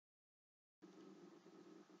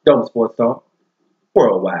Double Sports Talk,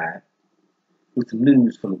 worldwide, with some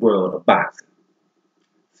news from the world of boxing.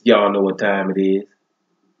 So y'all know what time it is.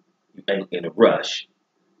 You ain't in a rush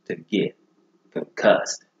to get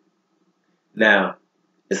concussed. Now,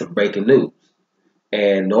 it's some breaking news.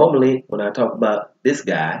 And normally, when I talk about this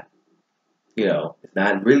guy, it's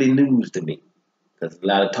not really news to me because there's a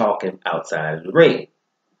lot of talking outside of the ring.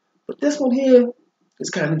 But this one here is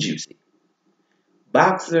kind of juicy.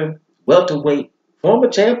 Boxer, welterweight, former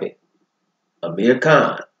champion, Amir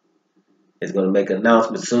Khan, is going to make an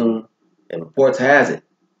announcement soon, and reports has it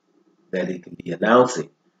that he can be announcing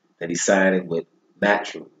that he's signing with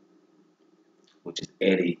Matchroom, which is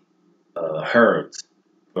Eddie Hearn's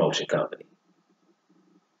promotion company.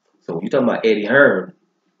 So when you're talking about Eddie Hearn,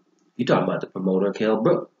 you're talking about the promoter Kell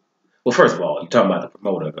Brook. Well, first of all, you're talking about the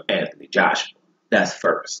promoter of Anthony Joshua. That's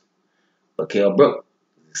first. But Kell Brook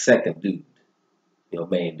is the second dude,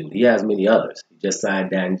 main dude. He has many others. He just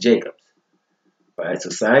signed Danny Jacobs. Right? So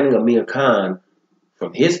signing Amir Khan,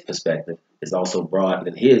 from his perspective, is also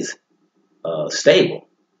broadening his stable.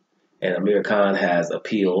 And Amir Khan has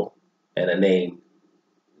appeal and a name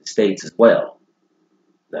in the States as well,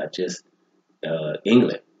 not just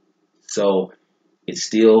England. So it's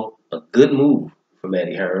still a good move from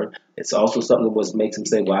Eddie Hearn. It's also something that makes him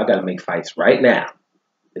say, well, I got to make fights right now.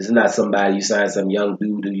 This is not somebody you sign some young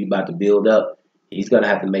dude who you about to build up. He's going to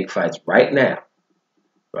have to make fights right now.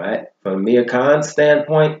 Right? From Amir Khan's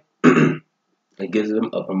standpoint, it gives him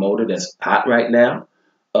a promoter that's hot right now.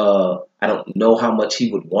 I don't know how much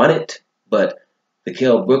he would want it, but the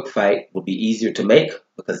Kell Brook fight would be easier to make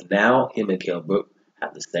because now him and Kell Brook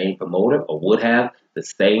have the same promoter or would have the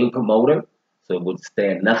same promoter. So it would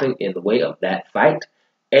stand nothing in the way of that fight.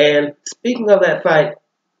 And speaking of that fight,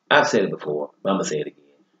 I've said it before, but I'm going to say it again.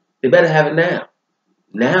 They better have it now.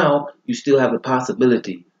 Now you still have the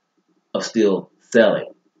possibility of still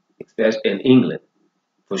selling, especially in England,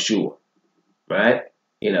 for sure. Right?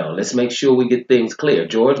 Let's make sure we get things clear.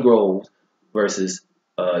 George Groves versus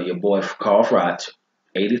your boy Carl Froch,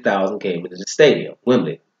 80,000 came into the stadium,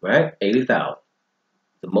 Wembley, right? 80,000.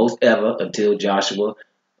 The most ever until Joshua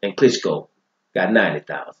and Klitschko got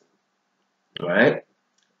 90,000. Right?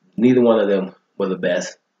 Neither one of them were the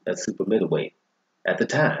best at super middleweight at the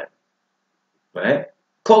time. Right?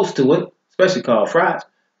 Close to it, especially Carl Froch, it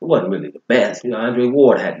wasn't really the best. Andre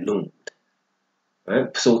Ward had loomed.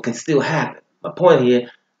 Right? So it can still happen. My point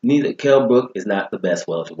here, neither Kell Brook is not the best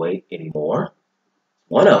welterweight anymore.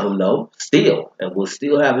 One of them, though, still, and will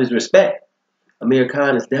still have his respect. Amir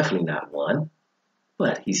Khan is definitely not one,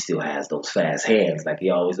 but he still has those fast hands, like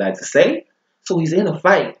he always likes to say. So he's in a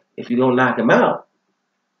fight. If you don't knock him out,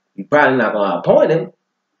 you're probably not going to outpoint him,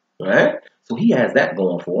 right? So he has that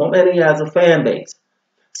going for him, and he has a fan base.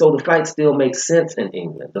 So the fight still makes sense in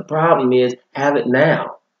England. The problem is, have it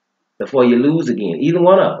now before you lose again, either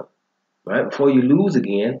one of them. Right? Before you lose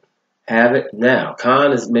again, have it now.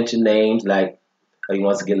 Khan has mentioned names like he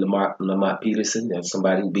wants to get Lamont Peterson. There's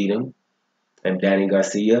somebody who beat him. And Danny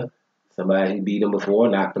Garcia, somebody who beat him before,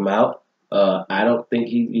 knocked him out. I don't think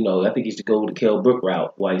I think he should go the Kell Brook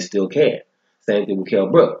route while he still can. Same thing with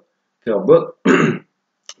Kell Brook. Kell Brook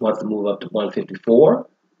wants to move up to 154.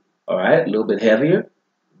 All right, a little bit heavier.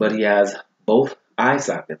 But he has both eye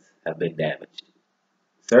sockets have been damaged.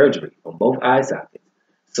 Surgery on both eye sockets.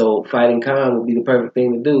 So fighting Khan would be the perfect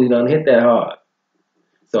thing to do. He doesn't hit that hard.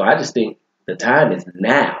 So I just think the time is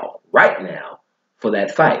now, right now, for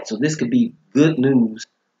that fight. So this could be good news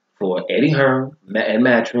for Eddie Hearn and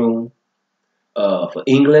Matchroom. For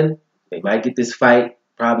England, they might get this fight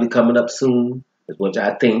probably coming up soon, which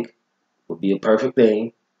I think would be a perfect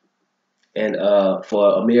thing. And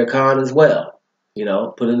for Amir Khan as well,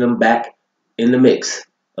 putting them back in the mix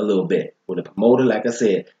a little bit. With a promoter, like I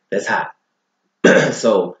said, that's hot.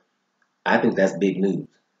 So I think that's big news.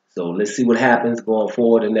 So let's see what happens going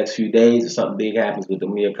forward in the next few days. If something big happens with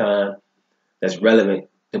Amir Khan that's relevant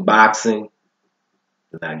to boxing,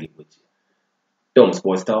 then I'll get with you. Doing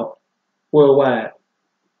Sports Talk worldwide.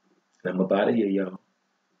 And I'm about to hear y'all.